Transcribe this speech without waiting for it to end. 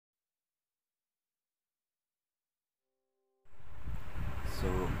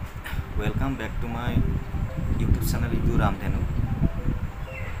Welcome back to my YouTube channel Edu Ramdhenu.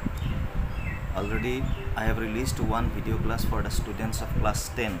 Already I have released one video class for the students of class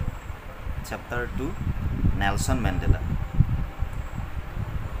 10, chapter 2, Nelson Mandela.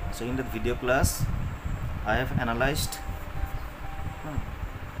 So in that video class I have analyzed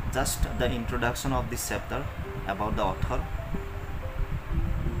just the introduction of this chapter, about the author,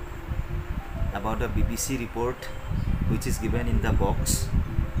 about the BBC report which is given in the box.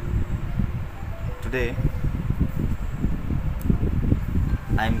 Today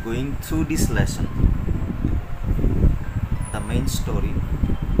I am going through this lesson, the main story.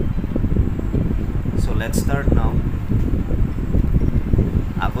 So let's start now.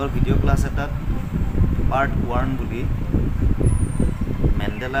 Our video class at part 1 bully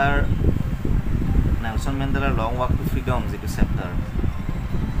Nelson Mandela long walk to freedom is a chapter.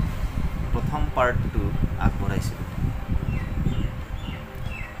 Prothom part 2 agboraise.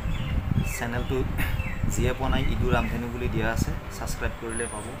 Channel to Ziaponai Edu Ramdhenu bully dia ase, subscribe korile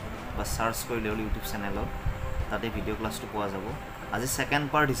pabo ba search korile YouTube channel tate video class to poa jabo. Aji second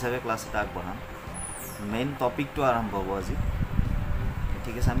part hisabe class ta agboram. Main topic to arambho hobo aji.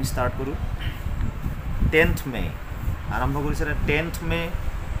 Thik ase ami start koru. 10th May arambho korise 10th May,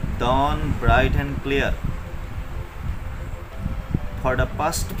 dawn bright and clear. For the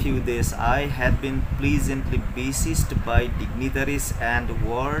past few days, I had been pleasantly besieged by dignitaries and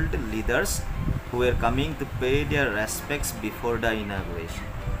world leaders who were coming to pay their respects before the inauguration.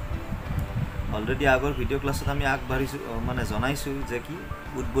 Already our video class আমি আগবাঢ়িছো মানে জনাইছো যে কি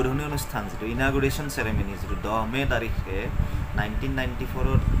উদ্বোধনী অনুষ্ঠান যেটো ইনাগুৰেশন সেৰেমনি যেটো 10 মে তাৰিখে 1994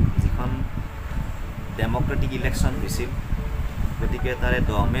 ৰ যিখন ডেমোক্ৰেটিক ইলেকশন হৈছিল গতিকে তাৰে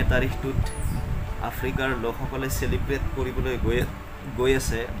 10 মে তাৰিখটোত আফ্ৰিকাৰ লোকসকলে সেলিব্ৰেট কৰিবলৈ গৈ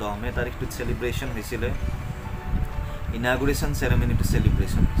আছে 10 মে তাৰিখটোত সেলিব্ৰেশন হৈছিল ইনাগুৰেশন সেৰেমনি টু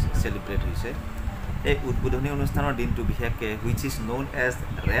সেলিব্ৰেট হৈছে এই উদ্বোধনী অনুষ্ঠানৰ দিনটো বিশেষকে which is known as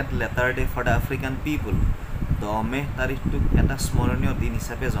red letter day for the African people 10 মে তাৰিখটো এটা স্মৰণীয় দিন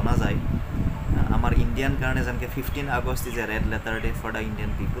হিচাপে জনা যায় আমাৰ ইন্ডিয়ান কাৰণে যেনকে 15 August is a red letter day for the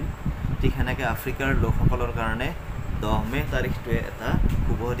Indian people ঠিক হেনেকে আফ্ৰিকাৰ লোকসকলৰ কাৰণে 10 মে তাৰিখটো এটা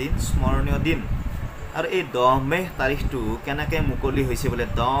শুভ দিন স্মৰণীয় দিন আৰু এই 10 মে তাৰিখটো কেনেকৈ মুকলি হৈছে বলে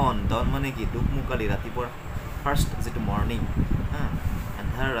dawn মানে কি দুকমুকালি ৰাতিপুৱা ফাৰ্স্ট যেটো মৰ্নিং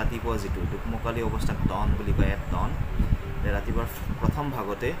এন্ধাৰ ৰাতিপুৱা যেটো দুকমুকালি অৱস্থাক dawn বুলি কয় dawn ৰাতিপুৱাৰ প্ৰথম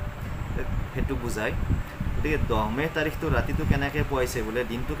ভাগতে হেতু বুজায় গতিকে 10 মে তাৰিখটো ৰাতিটো কেনেকৈ পোৱাইছে বলে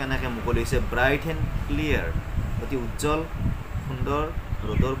দিনটো কেনেকৈ মুকলি হৈছে ব্ৰাইট এণ্ড ক্লিয়াৰ অতি উজ্জ্বল সুন্দৰ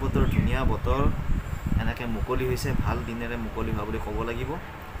ৰ'দৰ বতৰ ধুনীয়া বতৰ এনেকৈ মুকলি হৈছে ভাল দিনেৰে মুকলি হোৱা বুলি ক'ব লাগিব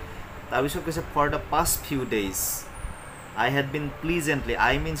তাৰপিছত কৈছে for the past few days I had been pleasantly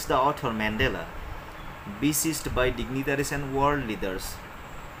I means the author Mandela besieged by dignitaries and world leaders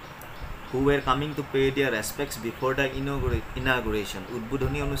who were coming to pay their respects before the inauguration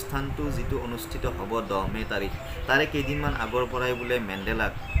উদ্বোধনী অনুষ্ঠানটো যেটো অনুষ্ঠিত হ'ব 10 মে তাৰিখ তাৰে কেইদিনমান আগৰ পৰাই বুলে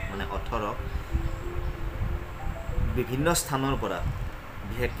মেণ্ডেলাক মানে অথৰক বিভিন্ন স্থানৰ পৰা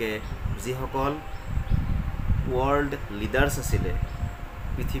বিশেষকে যিসকল world leaders আছিলে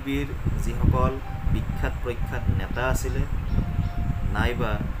পৃথিৱীৰ যিসকল বিখ্যাত প্ৰখ্যাত নেতা আছিলে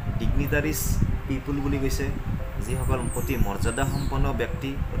নাইবা ডিগনিটাৰিজ পিপল বুলি কৈছে যিসকল অতি মৰ্যাদা সম্পন্ন ব্যক্তি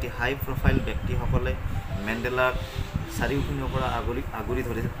অতি হাই প্ৰফাইল ব্যক্তি সকলে মেণ্ডেলাক চাৰিওপিনৰ পৰা আগৰি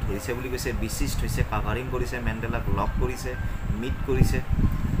ধৰিছে বুলি কৈছে বিশিষ্ট হৈছে কাভাৰিং কৰিছে মেণ্ডেলাক লক কৰিছে মিট কৰিছে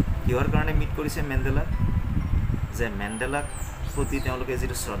কিহৰ কাৰণে মিট কৰিছে মেণ্ডেলাক যে মেণ্ডেলাক প্ৰতি তেওঁলোকে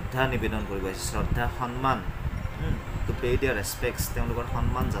যেটো শ্ৰদ্ধা নিবেদন কৰিব আছে শ্ৰদ্ধা সন্মান to pay their respects তেওঁলোকৰ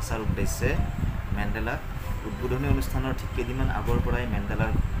সন্মান যাচাৰ উদ্দেশ্যে মেণ্ডেলা উদ্বোধনী অনুষ্ঠানৰ ঠিক কেইদিনমান আগৰ পৰাই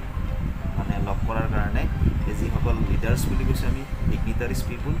মেণ্ডেলাৰ মানে লক কৰাৰ কাৰণে যিসকল লিডাৰ্ছ বুলি কৈছে আমি ডিগনিটাৰিজ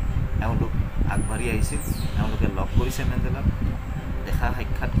পিপল তেওঁলোক আগবাঢ়ি আহিছে তেওঁলোকে লক কৰিছে মেণ্ডেলাক দেখা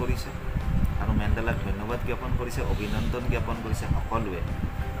সাক্ষাৎ কৰিছে আৰু মেণ্ডেলাক ধন্যবাদ জ্ঞাপন কৰিছে অভিনন্দন জ্ঞাপন কৰিছে সকলোৱে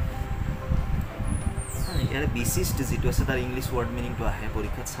ইয়াৰ বিশিষ্ট যেটো আছে তাৰ ইংলিছ ৱৰ্ড মিনিংটো আহে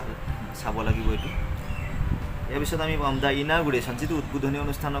পৰীক্ষাত চাব লাগিব এইটো এপিছত আমি পাম দা ইনাগুৰেশন যেটো উদ্বোধনী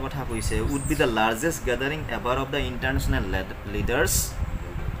অনুষ্ঠানৰ কথা কৈছে would be the largest gathering ever of the international leaders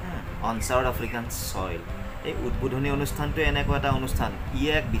on South African soil এই উদ্বোধনী অনুষ্ঠানটো এনেকুৱা এটা অনুষ্ঠান ই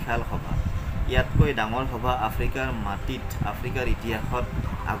এক বিশাল সভা ইয়াতকৈ ডাঙৰ সভা আফ্ৰিকাৰ মাটিত আফ্ৰিকাৰ ইতিহাসত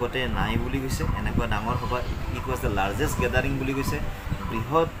আগতে নাই বুলি কৈছে এনেকুৱা ডাঙৰ সভা it was the largest gathering বুলি কৈছে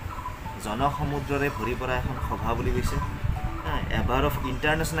বৃহৎ জনসমুদ্ৰৰে ভৰি পৰা এখন সভা বুলি কৈছে ever of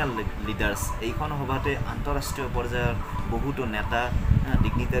international leaders এইখন সভাতে আন্তঃৰাষ্ট্ৰীয় পৰ্যায়ৰ বহুতো নেতা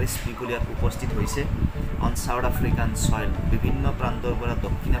ডিগনিটাৰিজ পিপল ইয়াত উপস্থিত হৈছে অন সাউথ আফ্ৰিকান সইল বিভিন্ন প্ৰান্তৰ পৰা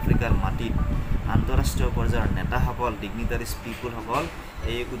দক্ষিণ আফ্ৰিকাৰ মাটিত আন্তঃৰাষ্ট্ৰীয় পৰ্যায়ৰ নেতাসকল ডিগনিটাৰিজ পিপুলসকল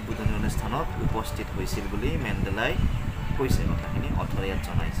এই উদ্বোধনী অনুষ্ঠানত উপস্থিত হৈছিল বুলি মেণ্ডেলাই কৈছে কথাখিনি অথৰে ইয়াত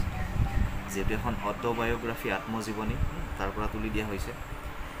জনাইছে যেটো এখন অটোবায়োগ্ৰাফি আত্মজীৱনী তাৰ পৰা তুলি দিয়া হৈছে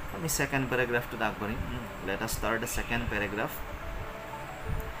আমি second প্যাৰাগ্ৰাফটো আগবঢ়িম let us start the second প্যাৰাগ্ৰাফ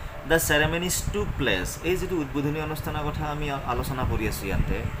The ceremonies took place এই যেটো উদ্বোধনী অনুষ্ঠানৰ কথা আমি আলোচনা কৰি আছো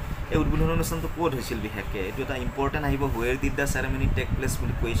ইয়াতে এই উদ্বোধনী অনুষ্ঠানটো কোড হৈছিল বিশেষকে এটো এটা ইম্পৰ্টেন্ট আহিব where did the ceremony take place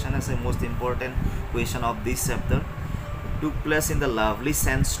বুলি কোৱেশ্চন আছে most important question of this chapter took place in the lovely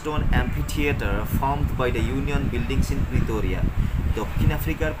sandstone amphitheater formed by the Union buildings in Pretoria দক্ষিণ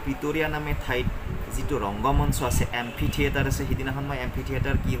আফ্ৰিকাৰ প্ৰিটোৰিয়া নামে ঠাইত যেটো ৰংগমঞ্চ আছে এম্ফিথিয়েটাৰ আছে হিদিনাখন মই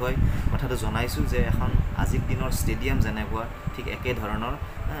এম্ফিথিয়েটাৰ কি হয় কথাটো জনাইছো যে এখন আজিৰ দিনৰ ষ্টেডিয়াম যেনেকুৱা ঠিক একে ধৰণৰ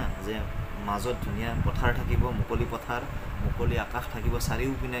যে মাজত ধুনীয়া পথাৰ থাকিব মুকলি পথাৰ মুকলি আকাশ থাকিব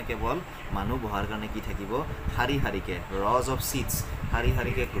চাৰিওপিনে কেৱল মানুহ বহাৰ কাৰণে কি থাকিব হাৰি হাৰিকে ৰজ অফ সিটস হাৰি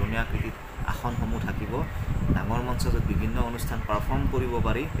হাৰিকে ঘূৰ্ণাকৃতিত আসনসমূহ থাকিব ডাঙৰ মঞ্চত বিভিন্ন অনুষ্ঠান পাৰফৰ্ম কৰিব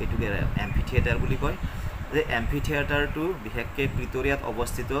পাৰি এটুকে এম্ফিথিয়েটাৰ বুলি কয় যে এম্ফিথিয়েটাৰটো বিশেষকৈ প্ৰিটোৰিয়াত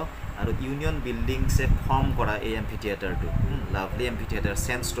অৱস্থিত আৰু ইউনিয়ন বিল্ডিংছে ফৰ্ম কৰা এই এম্ফিথিয়েটাৰটো লাভলি এম্ফিথিয়েটাৰ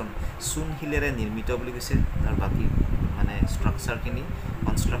স্যান্ডস্টোন চুনশিলেৰে নিৰ্মিত বুলি কৈছে তাৰ বাকি মানে ষ্ট্ৰাকচাৰখিনি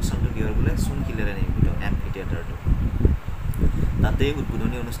কনষ্ট্ৰাকচনটো কি হয় বোলে চুনশিলেৰে নিৰ্মিত এম্ফিথিয়েটাৰটো তাতে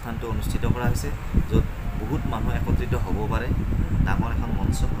উদ্বোধনী অনুষ্ঠানটো অনুষ্ঠিত কৰা হৈছে য'ত বহুত মানুহ একত্ৰিত হ'ব পাৰে ডাঙৰ এখন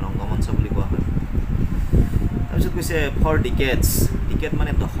মঞ্চ ৰংগমঞ্চ বুলি কোৱা হয় তাৰপিছত কৈছে ফৰ ডিকেডছ ডিকেড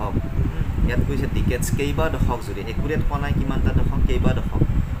মানে দশক ইয়াত কৈছে ডিকেডছ কেইবা দশক জুৰি একুৰেট কোৱা নাই কিমানটা দশক কেইবা দশক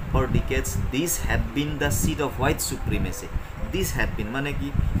for decades this had been the seat of white supremacy this had been মানে কি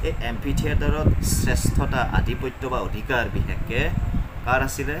এই এম্ফিথিয়েটাৰত শ্ৰেষ্ঠতা আধিপত্য বা অধিকাৰ বিশেষকে কাৰ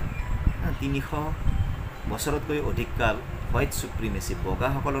আছিল 300 বছৰতকৈ অধিক কাল হোৱাইট সুপ্ৰিমেসি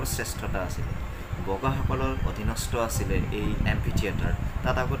বগাসকলৰ শ্ৰেষ্ঠতা আছিল বগাসকলৰ অধীনস্থ আছিল এই এম্ফিথিয়েটাৰ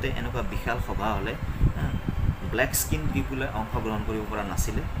তাত আগতে এনেকুৱা বিশাল সভা হলে ব্ল্যাক স্কিন পিপলে অংশগ্ৰহণ কৰিব পৰা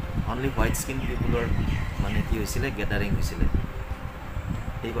নাছিল অনলি হোৱাইট স্কিন পিপলৰ মানে কি হৈছিল গেদাৰিং হৈছিল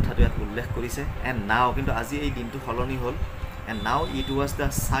এই কথাটো ইয়াত উল্লেখ কৰিছে এন্ড নাও কিন্তু আজি এই দিনটো হলনি হল এন্ড নাও it was da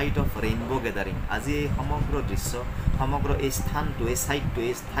site of rainbow gathering আজি এই সমগ্ৰ দৃশ্য সমগ্ৰ এই স্থানটো এই সাইটটো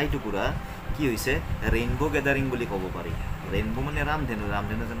এই ঠাইটুকুৰা কি হৈছে ৰেইনবো গেদাৰিং বুলি ক'ব পাৰি ৰেইনবো মানে ৰামধেনু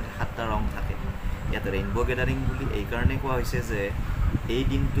যেনেকৈ সাতটা ৰং থাকে ইয়াত ৰেইনবো গেদাৰিং বুলি এই কাৰণে কোৱা হৈছে যে এই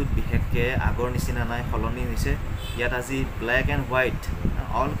দিনটোত বিশেষকে আগৰ নিচিনা নাই হলনি হৈছে ইয়াত আজি black and white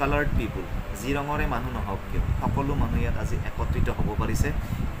all coloured পিপল যি ৰঙৰে মানুহ নহওক কিয় সকলো মানুহ ইয়াত আজি একত্ৰিত হ'ব পাৰিছে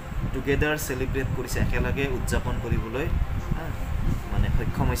টুগেদাৰ সেলিব্ৰেট কৰিছে একেলগে উদযাপন কৰিবলৈ মানে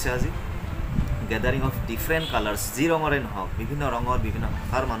সক্ষম হৈছে আজি গেদাৰিং অফ ডিফাৰেন্ট কালাৰ্স যি ৰঙৰে নহওক বিভিন্ন ৰঙৰ বিভিন্ন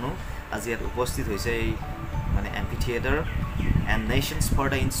ভাষাৰ মানুহ আজি ইয়াত উপস্থিত হৈছে এই মানে amphitheatre and nations for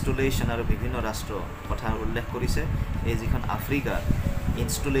the installation আৰু বিভিন্ন ৰাষ্ট্ৰ কথা উল্লেখ কৰিছে এই যিখন Africa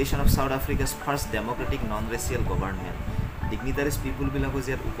installation of south আফ্ৰিকাছ first democratic non racial government ডিগনিটাৰিজ পিপুল বিলাকো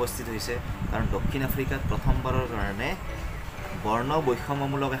ইয়াত উপস্থিত হৈছে কাৰণ দক্ষিণ আফ্ৰিকাত প্ৰথমবাৰৰ কাৰণে বৰ্ণ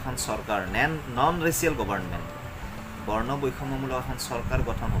বৈষম্যমূলক এখন চৰকাৰ নন ৰেচিয়েল গভৰ্ণমেণ্ট বৰ্ণ বৈষম্যমূলক এখন চৰকাৰ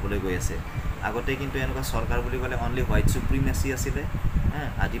গঠন হ'বলৈ গৈ আছে আগতে কিন্তু এনেকুৱা চৰকাৰ বুলি ক'লে অনলি হোৱাইট সুপ্ৰিমেসি আছিলে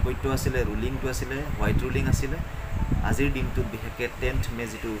আধিপত্য আছিলে ৰুলিংটো আছিলে হোৱাইট ৰুলিং আছিলে আজিৰ দিনটোত বিশেষকৈ 10th মে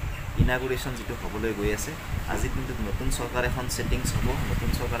যেটো ইনাগুৰেশ্যন যেটো হ'বলৈ গৈ আছে আজি কিন্তু নতুন চৰকাৰ এখন সেটিংছ হ'ব নতুন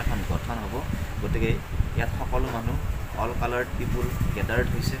চৰকাৰ এখন গঠন হ'ব গতিকে ইয়াত সকলো মানুহ অল কালাৰ্ড পিপল গেদাৰ্ড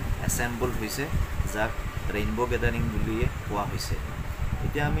হৈছে এসেম্বলড হৈছে যাক ৰেইনবো গেদাৰিং বুলিয়ে কোৱা হৈছে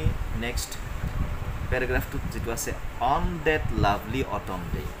এতিয়া আমি নেক্সট প্যাৰাগ্ৰাফটোত যেটো আছে on that lovely autumn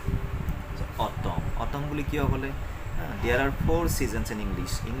day autumn বুলি কিয় ক'লে দেয়াৰ আৰ 4 সিজনস ইন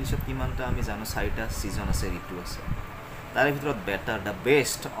ইংলিছত কিমানটা আমি জানো 4টা সিজন আছে ঋতু আছে তাৰে ভিতৰত বেটাৰ দা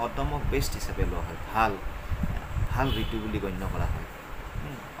বেষ্ট অটমক বেষ্ট হিচাপে লোৱা হয় ভাল ঋতু বুলি গণ্য কৰা হয়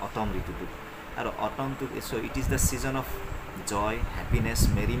অটম ঋতুটো আৰু অটমটো সো ইট ইজ দা সিজন অফ জয় হ্যাপিনেস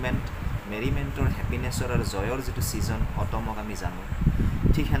মেৰিমেণ্টৰ হ্যাপিনেছৰ আৰু জয়ৰ যেটো সিজন অটমক আমি জানো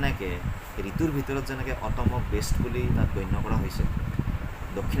ঠিক হেনেকে ঋতুৰ ভিতৰত যেনেকৈ অটমক বেষ্ট বুলি তাত গণ্য কৰা হৈছে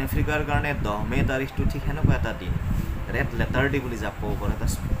দক্ষিণ আফ্ৰিকাৰ কাৰণে 10 মে তাৰিখটো ঠিক হেনেকুৱা এটা দিন ৰেড লেটাৰ ডে বুলি যাপ ক'ব পৰা এটা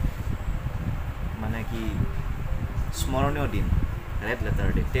মানে কি স্মৰণীয় দিন ৰেড লেটাৰ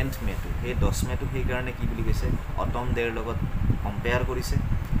ডে 10th মেটো সেই 10 মেটো সেই কাৰণে কি বুলি কৈছে অটম ডেৰ লগত কম্পেয়াৰ কৰিছে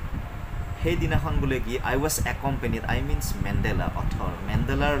সেই দিনাখন বোলে কি I was একম্পেনিড I means Mandela author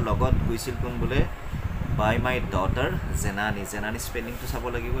মেণ্ডেলাৰ লগত গৈছিল কোন বোলে বাই মাই ডটাৰ জেনানি স্পেলিংটো চাব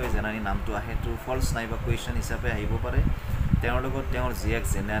লাগিব এই জেনানি নামটো আহে ট্ৰু ফলছ নাইবা কুৱেশ্যন হিচাপে আহিব পাৰে তেওঁৰ লগত তেওঁৰ জীয়েক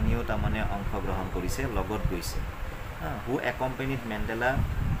জেনানিও তাৰমানে অংশগ্ৰহণ কৰিছে লগত গৈছে হু একম্পেনিড Mandela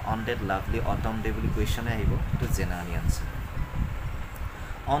on date lovely autumn day বুলি কুৱেশ্যনে আহিব তো জেনানি আনসাৰ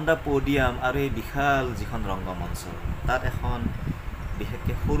অন দ্য পডিয়াম আৰু এই বিশাল যিখন ৰংগমঞ্চ তাত এখন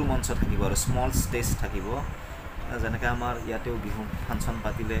বিশেষকৈ সৰু মঞ্চ থাকিব আৰু স্মল ষ্টেজ থাকিব যেনেকৈ আমাৰ ইয়াতেও বিহু ফাংচন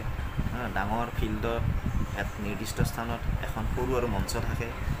পাতিলে ডাঙৰ ফিল্ডত এক নিৰ্দিষ্ট স্থানত এখন সৰু আৰু মঞ্চ থাকে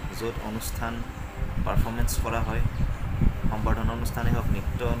য'ত অনুষ্ঠান পাৰফৰ্মেঞ্চ কৰা হয় সম্বৰ্ধনা অনুষ্ঠানেই হওক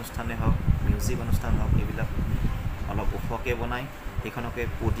নৃত্য অনুষ্ঠানেই হওক মিউজিক অনুষ্ঠান হওক এইবিলাক অলপ ওখকৈ বনায় সেইখনকে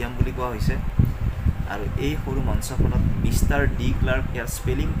পডিয়াম বুলি কোৱা হৈছে আৰু এই সৰু মঞ্চখনত মিষ্টাৰ ডি ক্লাৰ্ক ইয়াৰ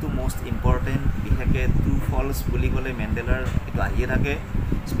স্পেলিংটো মষ্ট ইম্পৰ্টেণ্ট বিশেষকৈ ট্ৰু ফলছ বুলি ক'লে মেণ্ডেলাৰ এইটো আহিয়ে থাকে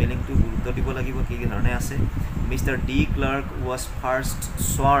স্পেলিংটো গুৰুত্ব দিব লাগিব কি ধৰণে আছে mister D clerk was first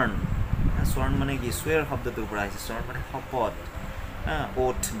স্বৰ্ণ মানে কি চুৱেৰ শব্দটোৰ পৰা আহিছে স্বৰ্ণ মানে শপত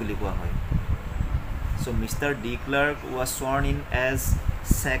ওথ বুলি কোৱা হয় চ' মিষ্টাৰ ডি ক্লাৰ্ক ৱাজ স্বৰ্ণ in as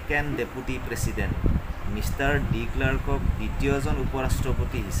second deputy president mister D ক্লাৰ্কক দ্বিতীয়জন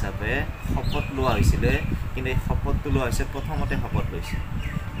উপৰাষ্ট্ৰপতি হিচাপে শপত লোৱা হৈছিলে কিন্তু এই শপতটো লোৱা হৈছে প্ৰথমতে শপত লৈছে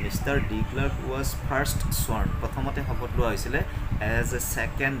mister D clerk was first স্বৰ্ণ প্ৰথমতে শপত লোৱা হৈছিলে as a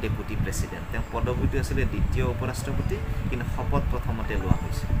second deputy president তেওঁ পদবীটো আছিলে দ্বিতীয় উপৰাষ্ট্ৰপতি কিন্তু শপত প্ৰথমতে লোৱা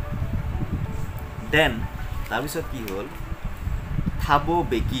হৈছে দেন তাৰপিছত কি হ'ল থাব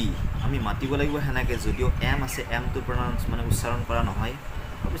বেকি আমি মাতিব লাগিব সেনেকৈ যদিও এম আছে এমটো প্ৰনাউন্স মানে উচ্চাৰণ কৰা নহয়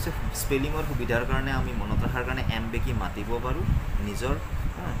অৱশ্যে স্পেলিঙৰ সুবিধাৰ কাৰণে আমি মনত ৰখাৰ কাৰণে এম বেকি মাতিব পাৰোঁ নিজৰ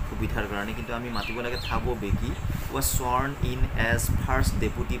সুবিধাৰ কাৰণে কিন্তু আমি মাতিব লাগে থাব বেকি ৱাজ স্বৰ্ণ in as first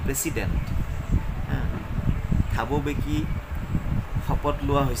deputy president থাব বেকি শপত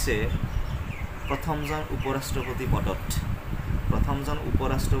লোৱা হৈছে প্ৰথমজন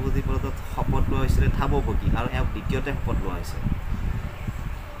উপৰাষ্ট্ৰপতি পদত শপত লোৱা হৈছিলে থাব বেকি আৰু এওঁক দ্বিতীয়তে শপত লোৱা হৈছে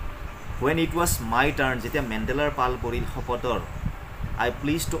when it was my turn যেতিয়া মেণ্ডেলাৰ পাল পৰিল শপতৰ I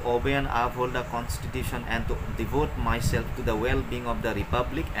pleased to obey and uphold the constitution and to devote myself to the well-being of the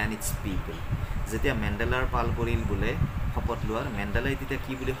republic and its people যেতিয়া মেণ্ডেলাৰ পাল পৰিল বোলে শপত লোৱাৰ মেণ্ডেলাই তেতিয়া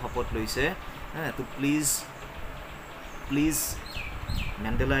কি বুলি শপত লৈছে to please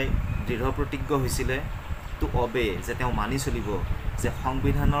মেণ্ডেলাই দৃঢ় প্ৰতিজ্ঞ হৈছিলে to obey যে তেওঁ মানি চলিব যে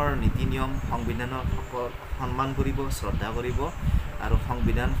সংবিধানৰ নীতি নিয়ম সংবিধানৰ সন্মান কৰিব শ্ৰদ্ধা কৰিব আৰু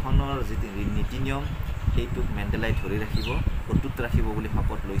সংবিধানখনৰ যি নীতি নিয়ম সেইটোক মেণ্ডেলাই ধৰি ৰাখিব অটুট ৰাখিব বুলি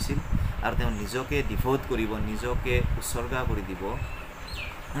শপত লৈছিল আৰু তেওঁ নিজকে ডিভোট কৰিব নিজকে উৎসৰ্গা কৰি দিব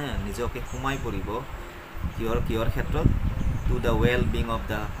নিজকে সোমাই পৰিব কিহৰ ক্ষেত্ৰত to the well being of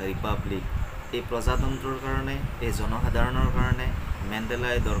the Republic এই প্ৰজাতন্ত্ৰৰ কাৰণে এই জনসাধাৰণৰ কাৰণে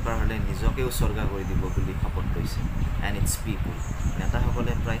মেণ্ডেলাই দৰকাৰ হ'লে নিজকে উৎসৰ্গা কৰি দিব বুলি শপত লৈছে এণ্ড ইটছ পিপুল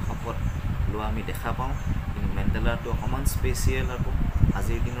নেতাসকলে প্ৰায় শপত লোৱা আমি দেখা পাওঁ কিন্তু মেণ্ডেলাৰটো অকণমান স্পেচিয়েল আকৌ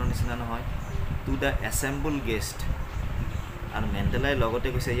আজিৰ দিনৰ নিচিনা নহয় টু দ্য এছেম্বল গেষ্ট আৰু মেণ্ডেলাই লগতে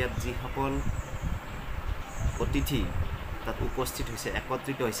কৈছে ইয়াত যিসকল অতিথি তাত উপস্থিত হৈছে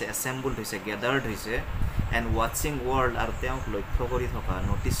একত্ৰিত হৈছে এছেম্বলড হৈছে গেডাৰ্ড হৈছে এণ্ড ৱাটছিং ৱৰ্ল্ড আৰু তেওঁক লক্ষ্য কৰি থকা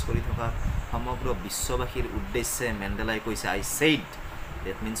ন'টিছ কৰি থকা সমগ্ৰ বিশ্ববাসীৰ উদ্দেশ্যে মেণ্ডেলাই কৈছে আই ছেইড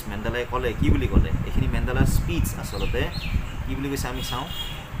ডেট মিনছ মেণ্ডেলাই ক'লে কি বুলি ক'লে এইখিনি মেণ্ডেলাৰ স্পীচ আচলতে কি বুলি কৈছে আমি চাওঁ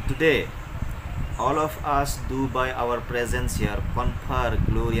today all of us do by our presence here confer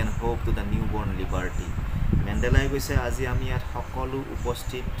glory and hope to the newborn liberty মেণ্ডেলাই কৈছে আজি আমি ইয়াত সকলো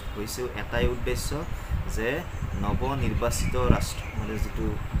উপস্থিত হৈছোঁ এটাই উদ্দেশ্য যে নৱনিৰ্বাচিত ৰাষ্ট্ৰ মানে যিটো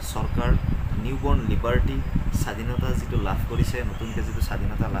চৰকাৰ নিউবৰ্ণ লিবাৰ্টি স্বাধীনতা যিটো লাভ কৰিছে নতুনকৈ যিটো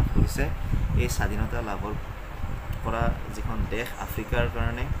স্বাধীনতা লাভ কৰিছে এই স্বাধীনতা লাভৰ পৰা যিখন দেশ আফ্ৰিকাৰ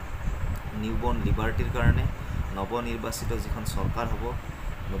কাৰণে নিউবৰ্ণ লিবাৰ্টিৰ কাৰণে নৱনিৰ্বাচিত যিখন চৰকাৰ হ'ব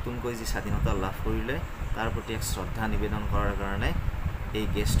নতুনকৈ যি স্বাধীনতা লাভ কৰিলে তাৰ প্ৰতি এক শ্ৰদ্ধা নিবেদন কৰাৰ কাৰণে এই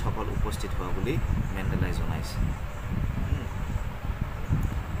গেষ্টসকল উপস্থিত হোৱা বুলি মেণ্ডেলাই জনাইছে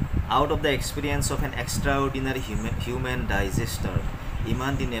out of the experience of N এক্সট্ৰাঅৰ্ডিনাৰী human disaster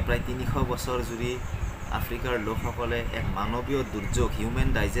ইমান দিনে প্ৰায় 300 বছৰ জুৰি আফ্ৰিকাৰ লোকসকলে এক মানৱীয় দুৰ্যোগ হিউমেন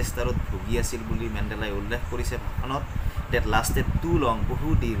ডাইজেষ্টাৰত ভুগি আছিল বুলি মেণ্ডেলাই উল্লেখ কৰিছে ভাষণত ডেট লাষ্টেড টু লং বহু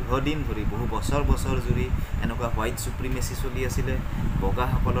দীৰ্ঘদিন ধৰি বহু বছৰ জুৰি এনেকুৱা হোৱাইট চুপ্ৰিমেচি চলি আছিলে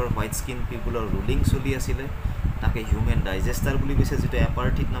বগাসকলৰ হোৱাইট স্কিন পিপুলৰ ৰুলিং চলি আছিলে তাকে হিউমেন ডাইজেষ্টাৰ বুলি কৈছে যিটো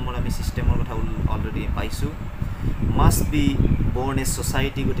এপাৰ্থিড নামৰ আমি ছিষ্টেমৰ কথা অলৰেডি পাইছোঁ মাষ্ট বি বৰ্ণ এ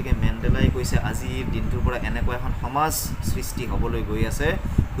ছ'চাইটি গতিকে মেণ্ডেলাই কৈছে আজিৰ দিনটোৰ পৰা এনেকুৱা এখন সমাজ সৃষ্টি হ'বলৈ গৈ আছে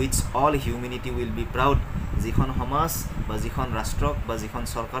which all humanity will be proud যিখন সমাজ বা যিখন ৰাষ্ট্ৰক বা যিখন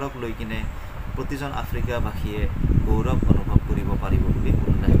চৰকাৰক লৈ কিনে প্ৰতিজন আফ্ৰিকাবাসীয়ে গৌৰৱ অনুভৱ কৰিব পাৰিব বুলি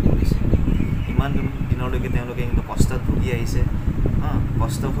উল্লেখ কৰিছে ইমান দিনলৈকে তেওঁলোকে কিন্তু কষ্টত ভুগি আহিছে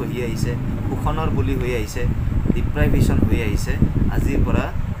কষ্ট সহি আহিছে শোষণৰ বলি হৈ আহিছে ডিপ্ৰাইভেশ্যন হৈ আহিছে আজিৰ পৰা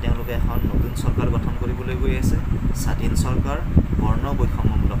তেওঁলোকে এখন নতুন চৰকাৰ গঠন কৰিবলৈ গৈ আছে স্বাধীন চৰকাৰ বৰ্ণ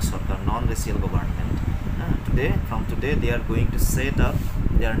বৈষম্যমূলক চৰকাৰ non racial government from today they are going to set up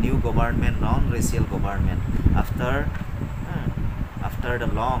their new government non-racial government after after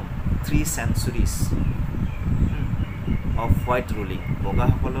the long 3 centuries of white ruling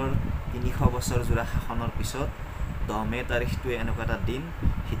বগাসকলৰ 300 বছৰ জোৰা শাসনৰ পিছত 10 মে তাৰিখটোৱে এনেকুৱা এটা দিন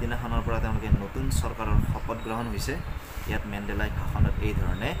সিদিনাখনৰ পৰা তেওঁলোকে নতুন চৰকাৰৰ শপত গ্ৰহণ হৈছে ইয়াত মেণ্ডেলাই ভাষণত এই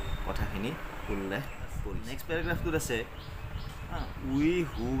ধৰণে কথাখিনি উল্লেখ কৰিছে নেক্সট পেৰাগ্ৰাফটোত আছে we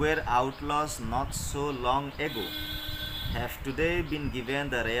who were outlaws not so long ago have today been given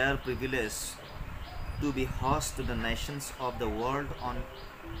the rare privilege to be host to the nations of the world on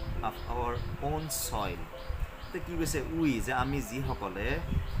of our own soil তো কি কৈছে উই যে আমি যিসকলে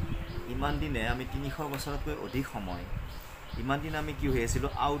ইমান দিনে আমি 300 বছৰতকৈ অধিক সময় ইমান দিন আমি কি হৈ আছিল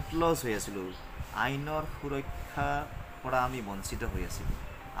আউটলজ হৈ আছিল আইনৰ সুৰক্ষা পৰা আমি বঞ্চিত হৈ আছিল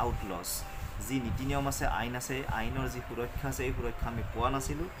আউটলজ যি নীতি নিয়ম আছে আইন আছে আইনৰ যি সুৰক্ষা আছে এই সুৰক্ষা আমি পোৱা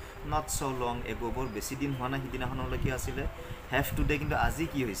নাছিলোঁ নট সো লং এগো বৰ বেছি দিন হোৱা নাই সিদিনাখনলৈকে আছিলে হেভ টুডে কিন্তু আজি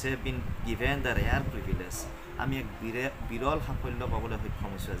কি হৈছে been given the rare privilege আমি এক বিৰল সাফল্য পাবলৈ সক্ষম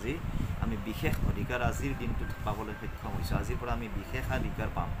হৈছোঁ আজি আমি বিশেষ অধিকাৰ আজিৰ দিনটোত পাবলৈ সক্ষম হৈছোঁ আজিৰ পৰা আমি বিশেষ অধিকাৰ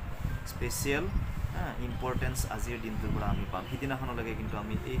পাম স্পেচিয়েল ইম্পৰ্টেঞ্চ আজিৰ দিনটোৰ পৰা আমি পাম সিদিনাখনলৈকে কিন্তু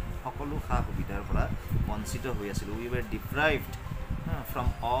আমি এই সকলো সা সুবিধাৰ পৰা বঞ্চিত হৈ আছিলোঁ উই ৱেৰ ডিপ্ৰাইভড from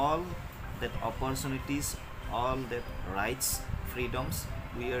all that opportunities all that rights freedoms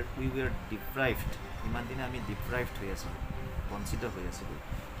we were deprived iman dine ami deprived hoy asu বঞ্চিত হৈ আছিলোঁ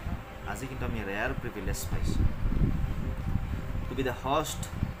আজি কিন্তু আমি rare privilege পাইছো to be the host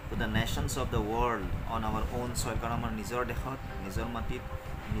to the nations of the world on our own soil কাৰণ আমাৰ নিজৰ দেশত নিজৰ মাটিত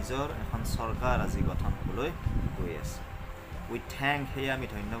নিজৰ এখন চৰকাৰ আজি গঠন হ'বলৈ গৈ আছে we thank হে আমি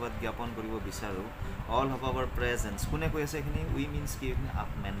ধন্যবাদ জ্ঞাপন কৰিব বিচাৰো all of our presence কোনে কৈ আছে এখিনি we means কি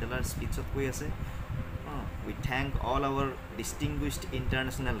মেণ্ডেলাৰ স্পিচত কৈ আছে we thank all our distinguished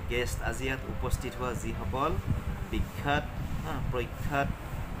international guests আজি ইয়াত উপস্থিত হোৱা যিসকল বিখ্যাত প্ৰখ্যাত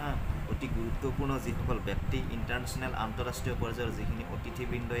অতি গুৰুত্বপূৰ্ণ যিসকল ব্যক্তি ইণ্টাৰনেশ্যনেল আন্তঃৰাষ্ট্ৰীয় পৰ্যায়ৰ যিখিনি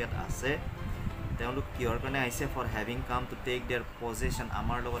অতিথিবৃন্দ ইয়াত আছে তেওঁলোক কিহৰ কাৰণে আহিছে for having come to take there position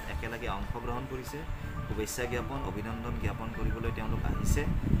আমাৰ লগত একেলগে অংশগ্ৰহণ কৰিছে শুভেচ্ছা জ্ঞাপন অভিনন্দন জ্ঞাপন কৰিবলৈ তেওঁলোক আহিছে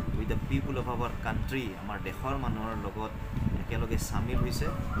with the people of hour country আমাৰ দেশৰ মানুহৰ লগত একেলগে চামিল হৈছে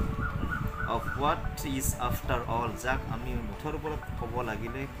of what is after all যাক আমি মুঠৰ ওপৰত ক'ব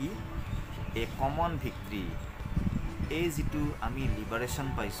লাগিলে কি এ কমন ভিক্ট্ৰি এই যিটো আমি লিবাৰেশ্যন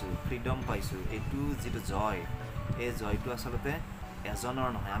পাইছোঁ ফ্ৰীডম পাইছোঁ এইটো যিটো জয় এই জয়টো আচলতে এজনৰ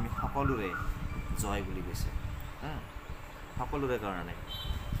নহয় আমি সকলোৰে জয় বুলি কৈছে সকলোৰে কাৰণে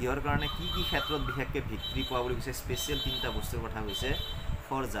কিহৰ কাৰণে কি কি ক্ষেত্ৰত বিশেষকৈ ভিক্ট্ৰি পোৱা বুলি কৈছে স্পেচিয়েল 3টা বস্তুৰ কথা কৈছে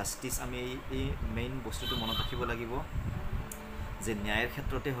ফৰ জাষ্টিচ আমি এই মেইন বস্তুটো মনত ৰাখিব লাগিব যে ন্যায়ৰ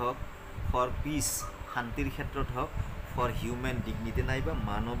ক্ষেত্ৰতে হওক ফৰ পিচ শান্তিৰ ক্ষেত্ৰত হওক ফৰ হিউমেন ডিগনিটি নাইবা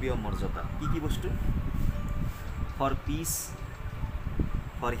মানৱীয় মৰ্যাদা কি কি বস্তু for piece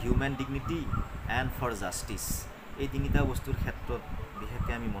for human dignity and for justice এই 3টা বস্তুৰ ক্ষেত্ৰত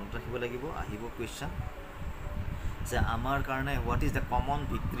বিশেষকৈ আমি মনত ৰাখিব লাগিব আহিব কুৱেশ্যন যে আমাৰ কাৰণে what is the common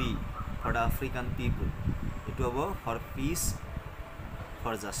ভিক্ট্ৰি for the African পিপুল এইটো হ'ব for piece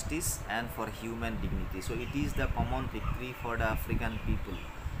for justice and for human dignity so' it is the common ভিক্ট্ৰি for the African people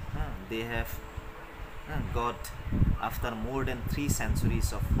they have gut after মোৰ then 3 centuries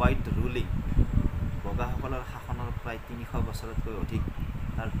off white ruling বগাসকলৰ শাসনৰ প্ৰায় 300 বছৰতকৈ অধিক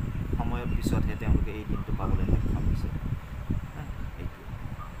তাৰ সময়ৰ পিছতহে তেওঁলোকে এই দিনটো পাবলৈ সক্ষম হৈছে এইটো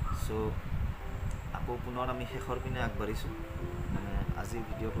চ' আকৌ পুনৰ আমি শেষৰ পিনে আগবাঢ়িছোঁ মানে আজিৰ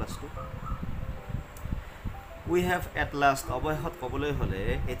ভিডিঅ' ক্লাছটো উই হেভ এট লাষ্ট অৱশেষত ক'বলৈ হ'লে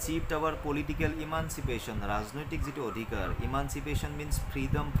এচিভড আৱাৰ পলিটিকেল ইমানচিপেশ্যন ৰাজনৈতিক যিটো অধিকাৰ ইমানচিপেশ্যন মিনছ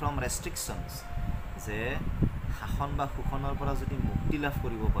ফ্ৰীডম ফ্ৰম ৰেষ্ট্ৰিকশ্যনছ যে শাসন বা শোষণৰ পৰা যদি মুক্তি লাভ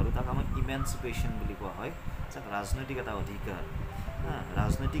কৰিব পাৰোঁ তাক আমাক ইমানচিপেশ্যন বুলি কোৱা হয় যাক ৰাজনৈতিক এটা অধিকাৰ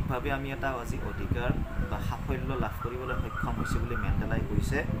ৰাজনৈতিকভাৱে আমি এটা আজি অধিকাৰ বা সাফল্য লাভ কৰিবলৈ সক্ষম হৈছে বুলি মেণ্ডেলাই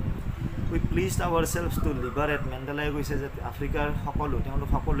কৈছে উই প্লিজড আৱাৰ চেল্ভছ টু লিবাৰেট মেণ্ডেলাই কৈছে যে আফ্ৰিকাৰ তেওঁলোক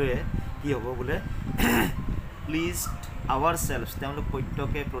সকলোৱে কি হ'ব বোলে প্লিজড আৱাৰ চেল্ভছ তেওঁলোক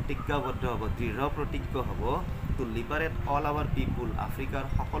প্ৰত্যেকে প্ৰতিজ্ঞাবদ্ধ হ'ব দৃঢ় প্ৰতিজ্ঞ হ'ব টু লিবাৰেট অল আৱাৰ পিপুল আফ্ৰিকাৰ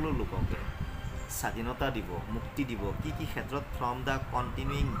সকলো লোককে স্বাধীনতা দিব মুক্তি দিব কি কি ক্ষেত্ৰত ফ্ৰম দ্য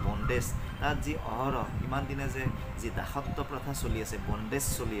কণ্টিনিউইং বণ্ডেজ তাত যি অহৰহ ইমান দিনে যে যি দাসত্ব প্ৰথা চলি আছে বণ্ডেজ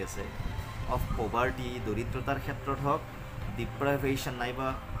চলি আছে অফ পভাৰ্টি দৰিদ্ৰতাৰ ক্ষেত্ৰত হওক ডিপ্ৰাইভেশ্যন নাইবা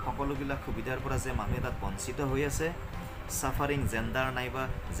সকলোবিলাক সুবিধাৰ পৰা যে মানুহে তাত বঞ্চিত হৈ আছে ছাফাৰিং জেণ্ডাৰ নাইবা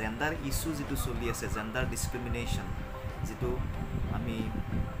জেণ্ডাৰ ইছ্যু যিটো চলি আছে জেণ্ডাৰ ডিছক্ৰিমিনেশ্যন যিটো আমি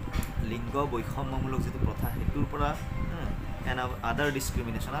লিংগ বৈষম্যমূলক যিটো প্ৰথা সেইটোৰ পৰা এণ্ড আদাৰ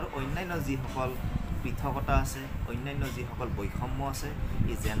ডিছক্ৰিমিনেশ্যন আৰু অন্যান্য যিসকল পৃথকতা আছে অন্যান্য যিসকল বৈষম্য আছে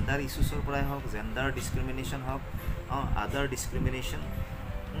এই জেণ্ডাৰ ইছ্যুছৰ পৰাই হওক জেণ্ডাৰ ডিছক্ৰিমিনেশ্যন হওক আদাৰ ডিছক্ৰিমিনেশ্যন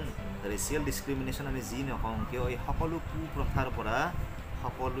ৰেচিয়েল ডিছক্ৰিমিনেশ্যন আমি যি নকওঁ কিয় এই সকলো কুপ্ৰথাৰ পৰা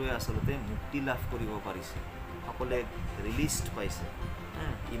সকলোৱে আচলতে মুক্তি লাভ কৰিব পাৰিছে সকলোৱে ৰিলিজড পাইছে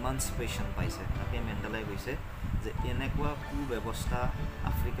ইমানচিপেশ্যন পাইছে তাকে মেণ্ডেলাই কৈছে যে এনেকুৱা কুব্যৱস্থা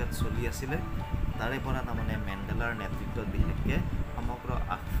আফ্ৰিকাত চলি আছিলে তাৰে পৰা তাৰমানে মেণ্ডেলাৰ নেতৃত্বত বিশেষকৈ সমগ্ৰ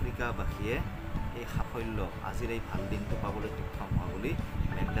আফ্ৰিকাবাসীয়ে এই সাফল্য আজিৰ এই ভাল দিনটো পাবলৈ সক্ষম হোৱা বুলি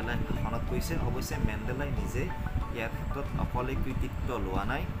মেণ্ডেলাই ভাষণত কৈছে অৱশ্যে মেণ্ডেলাই নিজে ইয়াৰ ক্ষেত্ৰত অকলে কৃতিত্ব লোৱা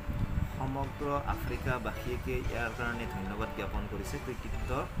নাই সমগ্ৰ আফ্ৰিকাবাসীকে ইয়াৰ কাৰণে ধন্যবাদ জ্ঞাপন কৰিছে কৃতিত্ব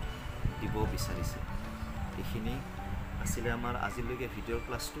দিব বিচাৰিছে এইখিনি আছিলে আমাৰ আজিলৈকে ভিডিঅ'ৰ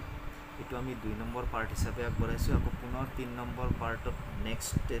ক্লাছটো এইটো আমি 2 নম্বৰ পাৰ্ট হিচাপে আগবঢ়াইছোঁ আকৌ পুনৰ 3 নম্বৰ পাৰ্টত নেক্সট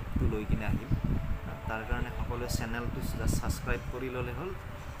ষ্টেপটো লৈ কিনে আহিম তাৰ কাৰণে সকলোৱে চেনেলটো ছাবস্ক্ৰাইব কৰি ল'লে হ'ল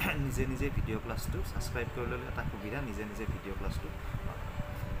নিজে নিজে ভিডিঅ' ক্লাছটো ছাবস্ক্ৰাইব কৰি ল'লে এটা সুবিধা নিজে নিজে ভিডিঅ' ক্লাছটো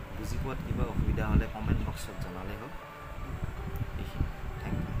বুজি পোৱাত কিবা অসুবিধা হ'লে কমেণ্ট বক্সত জনালে হ'ল